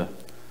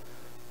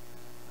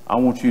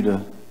want you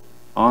to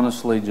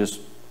honestly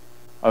just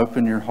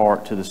open your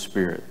heart to the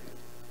Spirit.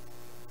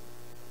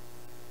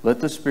 Let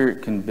the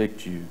Spirit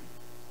convict you.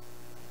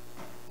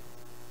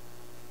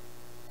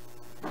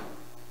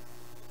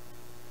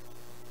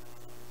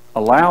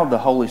 Allow the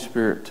Holy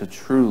Spirit to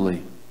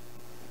truly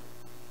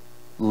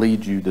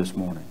lead you this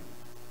morning.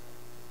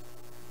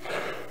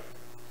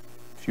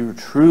 If you're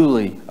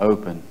truly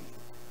open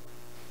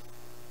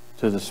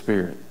to the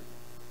Spirit,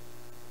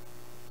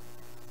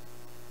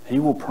 He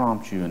will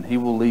prompt you and He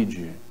will lead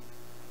you.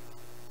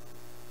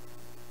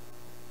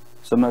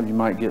 Some of you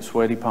might get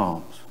sweaty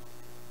palms.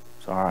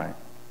 It's all right.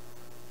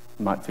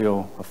 You might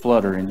feel a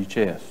flutter in your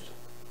chest.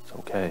 It's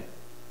okay.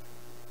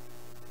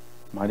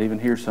 You might even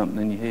hear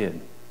something in your head.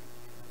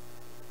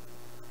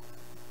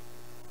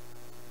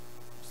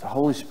 It's the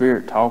Holy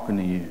Spirit talking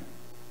to you,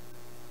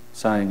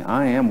 saying,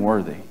 I am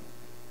worthy.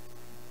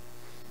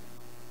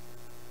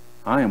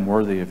 I am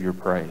worthy of your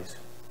praise.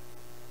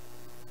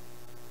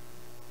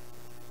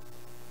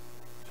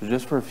 So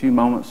just for a few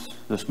moments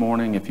this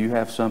morning, if you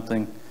have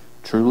something,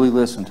 truly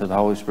listen to the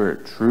Holy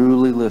Spirit.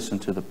 Truly listen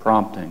to the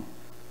prompting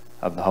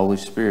of the Holy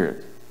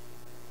Spirit.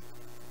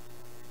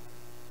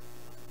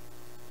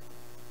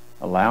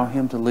 Allow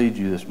Him to lead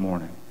you this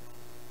morning.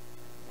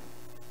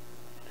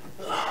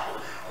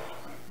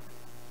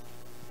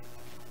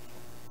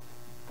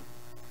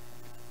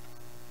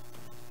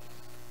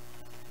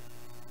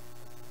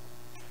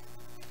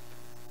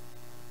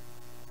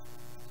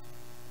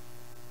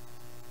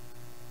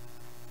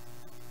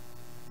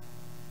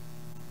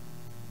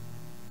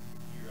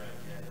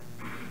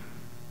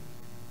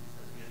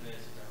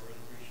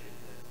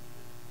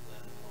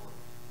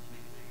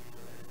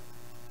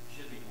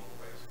 Should be more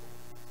graceful.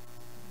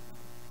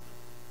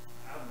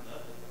 I have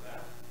nothing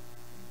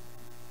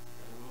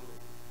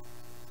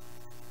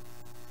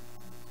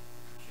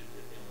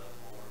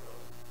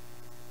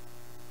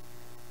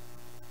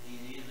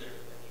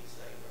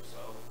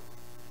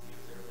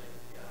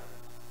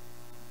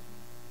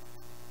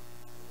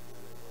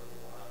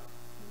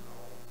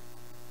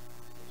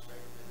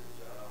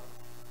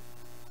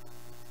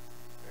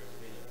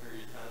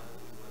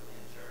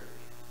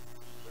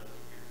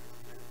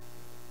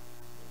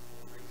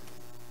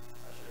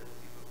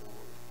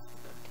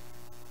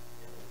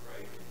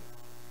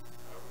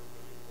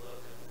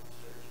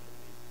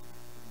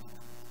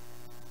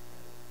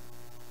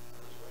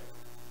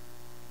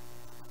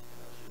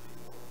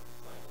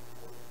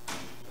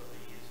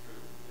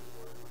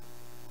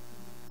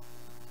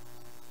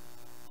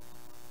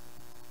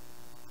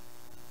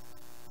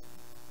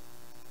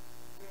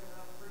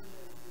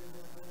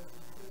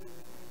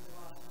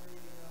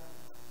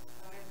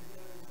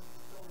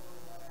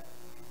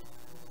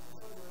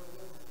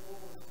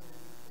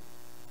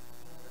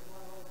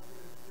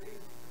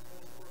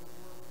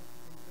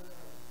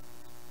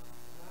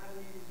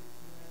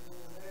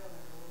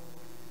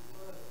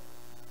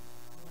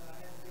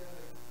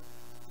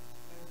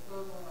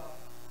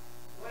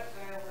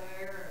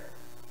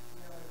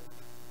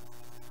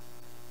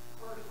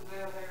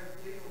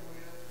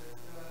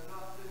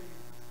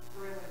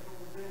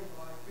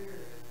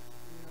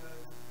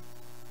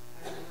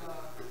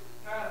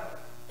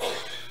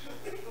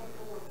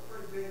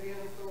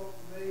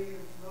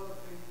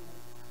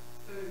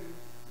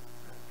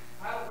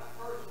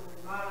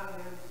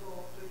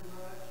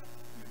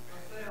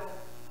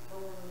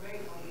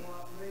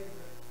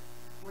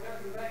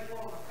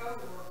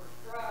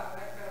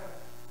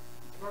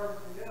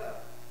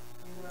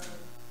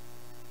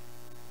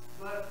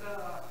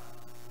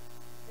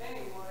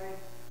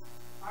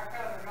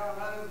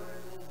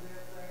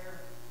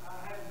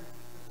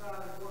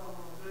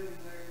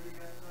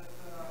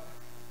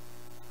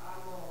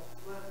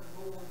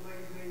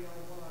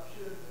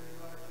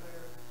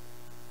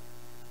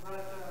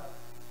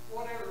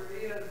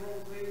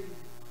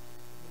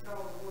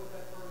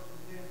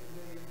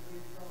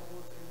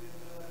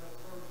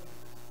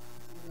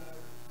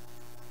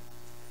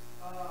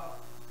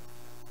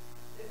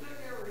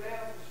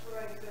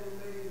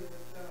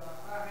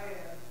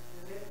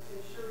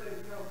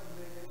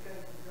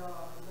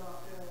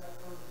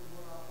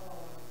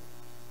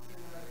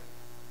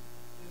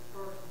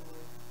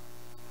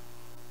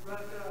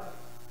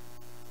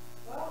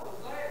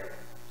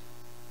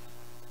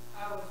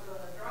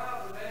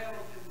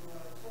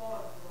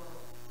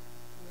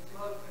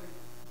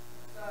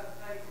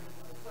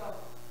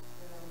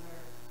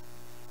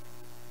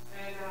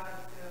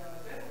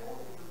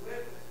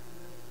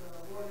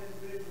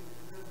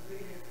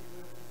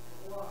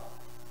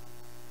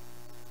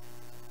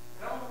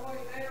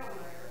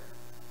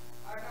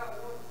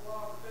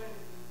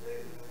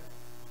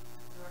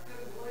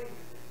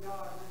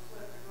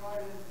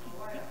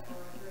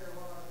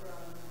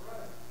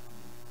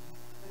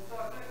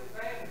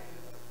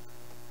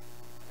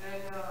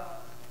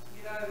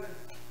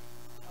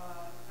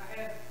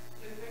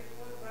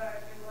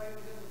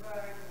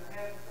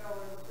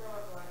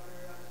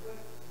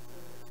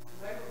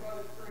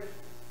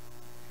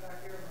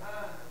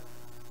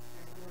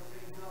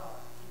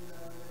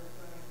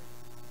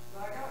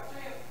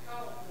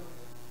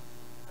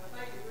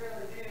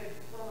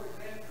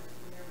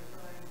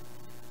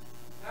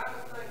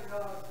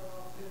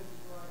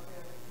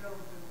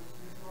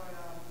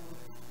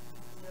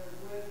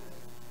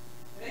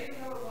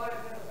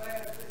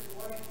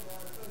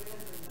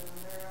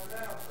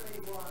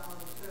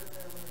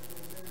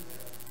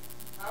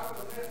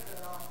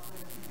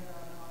confidence you have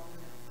in all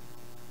this.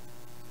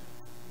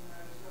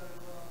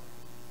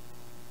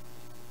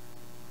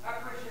 I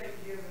appreciate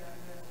you giving that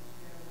message,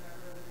 Kevin. That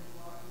really means a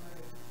lot to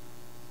me.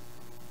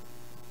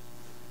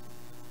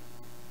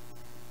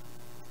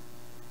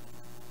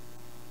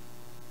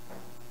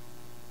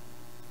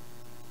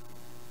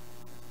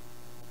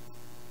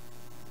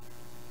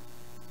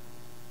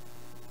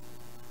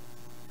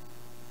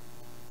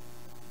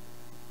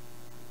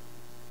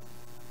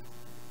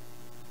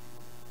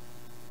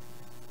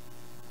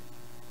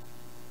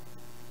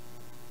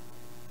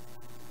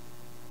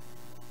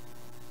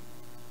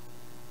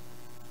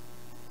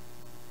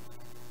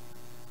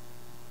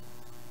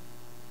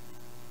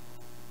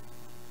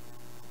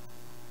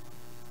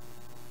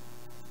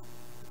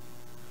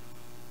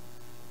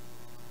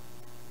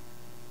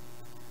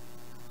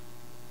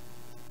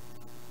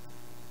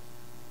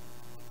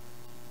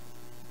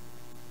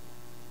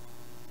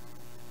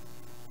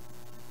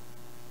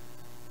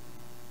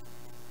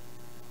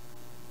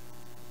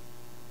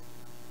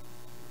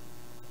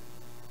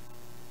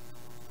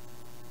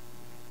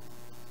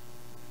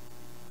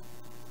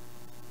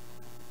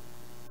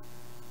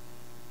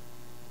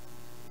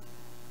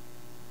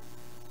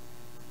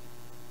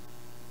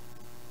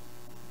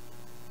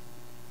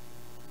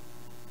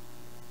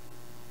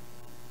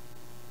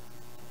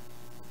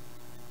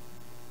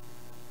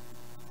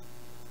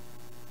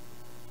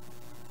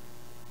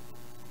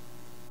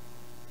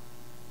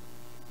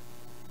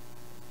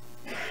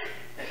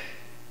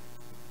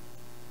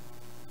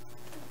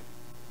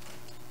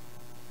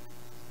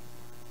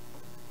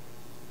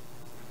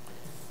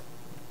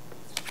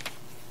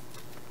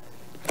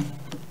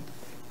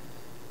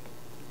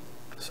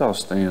 So I'll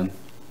stand.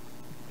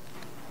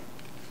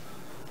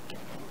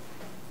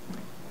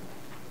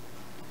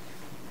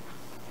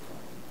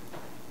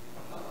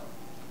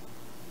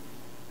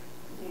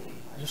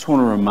 I just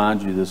want to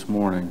remind you this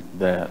morning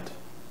that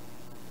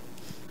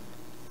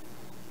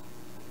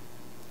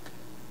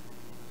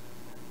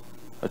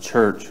a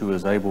church who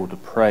is able to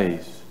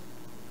praise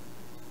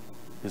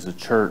is a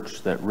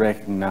church that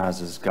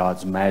recognizes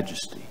God's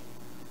majesty,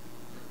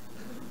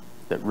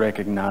 that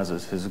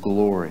recognizes His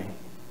glory,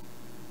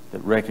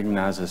 that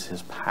recognizes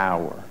His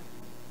power,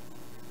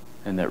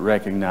 and that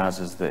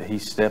recognizes that He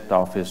stepped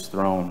off His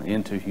throne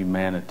into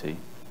humanity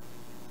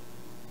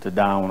to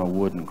die on a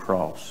wooden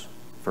cross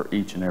for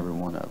each and every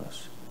one of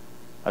us.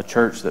 A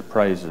church that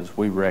praises,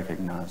 we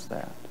recognize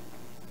that.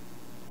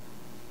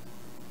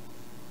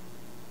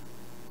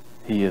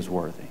 He is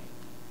worthy.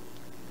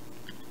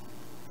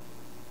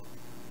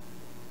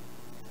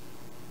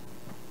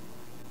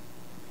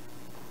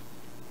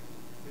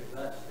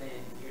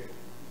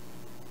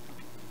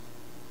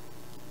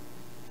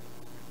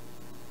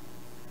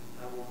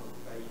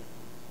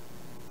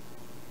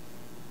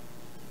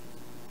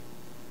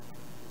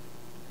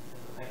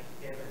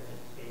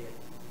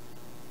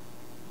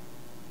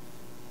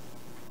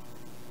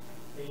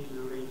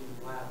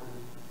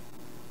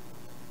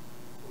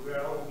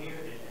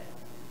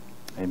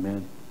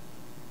 Amen.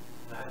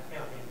 I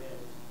count Him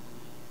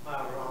as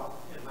my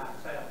rock and my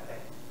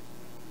salvation.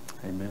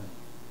 Amen.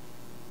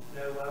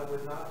 No, I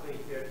would not be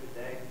here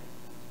today,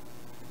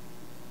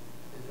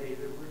 and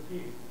neither would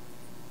you.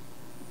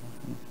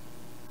 Mm-hmm.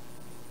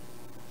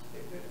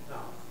 If it's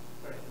not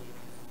for Him.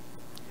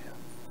 Yeah.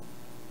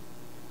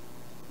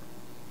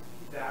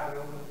 He died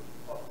on the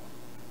cross.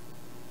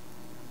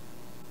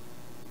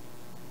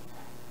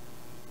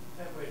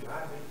 That we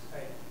might be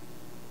saved.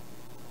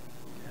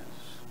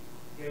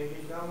 Gave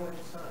His only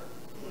Son,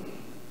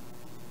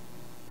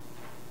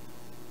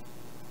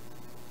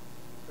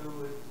 who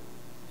would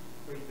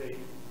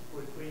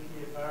we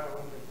give our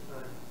only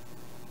Son?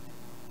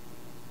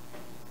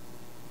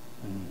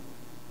 Mm.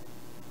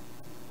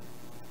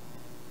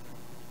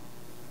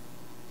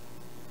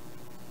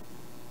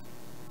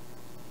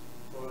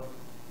 For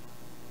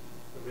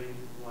the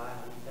reason why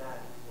He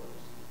died was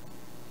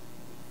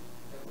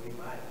that we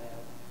might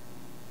have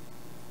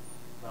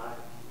life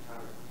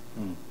eternal.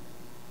 Mm.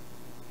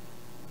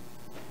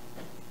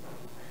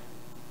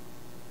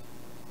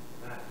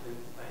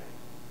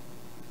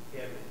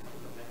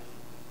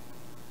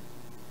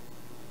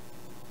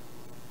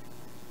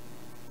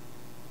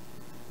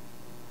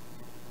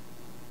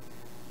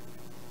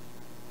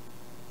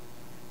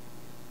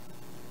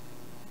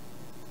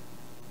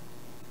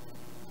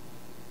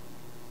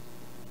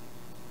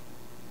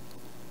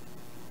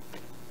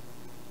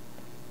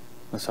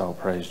 Let's all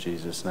praise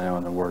Jesus now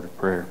in a word of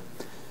prayer.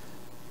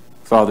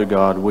 Father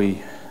God,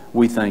 we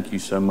thank you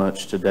so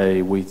much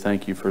today. We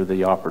thank you for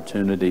the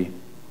opportunity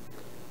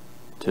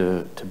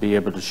to be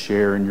able to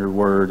share in your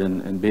word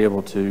and be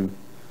able to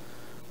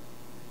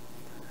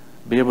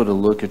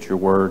look at your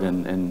word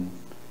and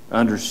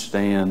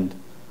understand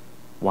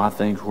why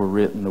things were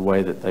written the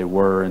way that they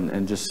were,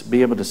 and just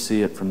be able to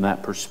see it from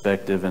that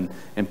perspective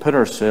and put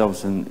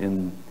ourselves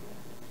in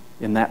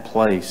that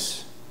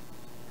place.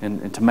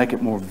 And to make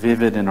it more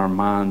vivid in our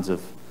minds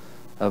of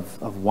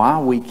why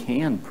we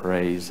can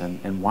praise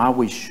and why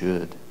we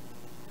should.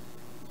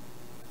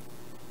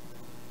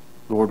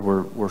 Lord,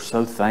 we're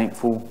so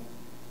thankful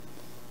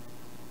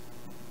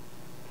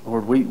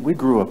Lord, we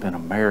grew up in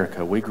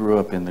America. We grew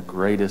up in the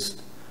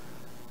greatest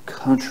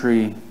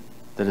country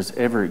that has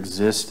ever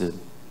existed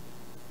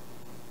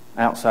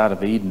outside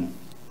of Eden.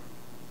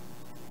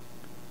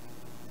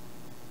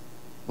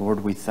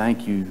 Lord, we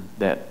thank you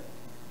that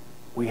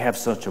we have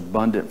such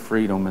abundant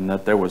freedom, and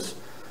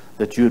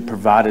that you had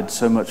provided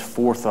so much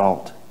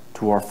forethought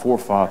to our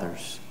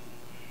forefathers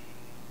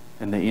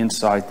and the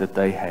insight that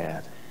they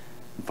had.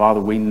 And Father,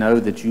 we know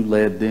that you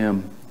led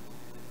them,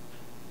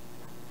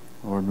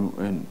 Lord,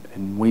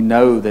 and we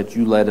know that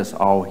you led us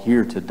all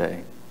here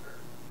today.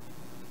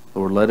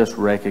 Lord, let us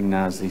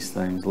recognize these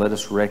things. Let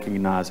us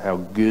recognize how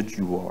good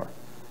you are,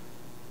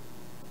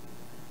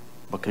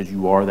 because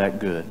you are that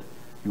good.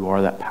 You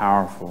are that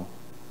powerful.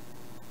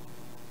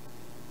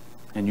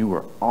 And you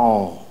are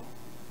all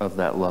of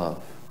that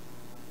love.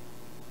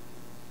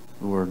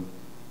 Lord,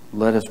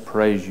 let us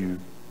praise you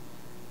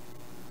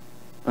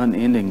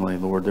unendingly,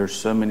 Lord. There's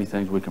so many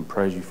things we can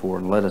praise you for,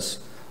 and let us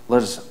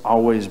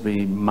always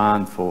be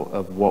mindful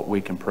of what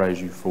we can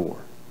praise you for,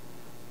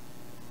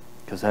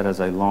 because that is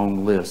a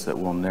long list that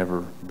we'll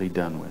never be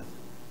done with.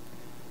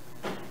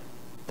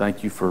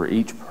 Thank you for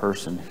each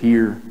person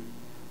here.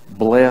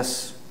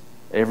 Bless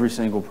every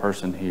single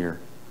person here.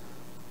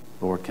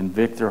 Lord,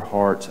 convict their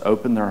hearts,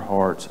 open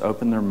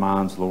their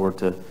minds, Lord,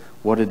 to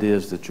what it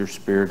is that your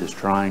Spirit is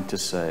trying to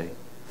say.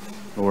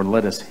 Lord,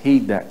 let us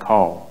heed that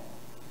call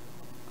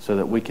so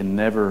that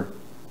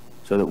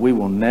we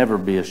will never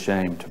be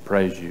ashamed to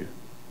praise you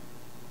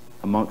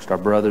amongst our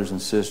brothers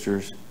and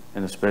sisters,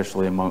 and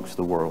especially amongst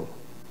the world.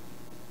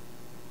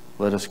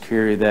 Let us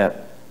carry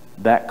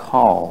that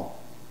call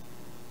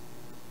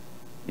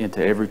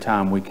into every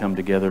time we come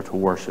together to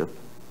worship,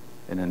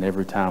 and in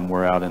every time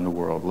we're out in the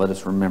world. Let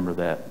us remember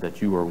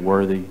that you are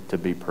worthy to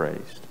be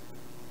praised.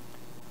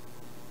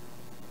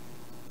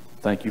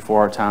 Thank you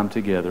for our time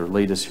together.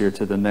 Lead us here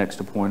to the next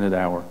appointed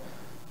hour,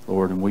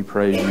 Lord, and we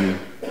praise you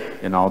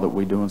in all that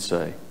we do and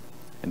say.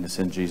 And it's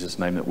in Jesus'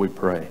 name that we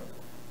pray.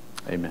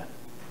 Amen.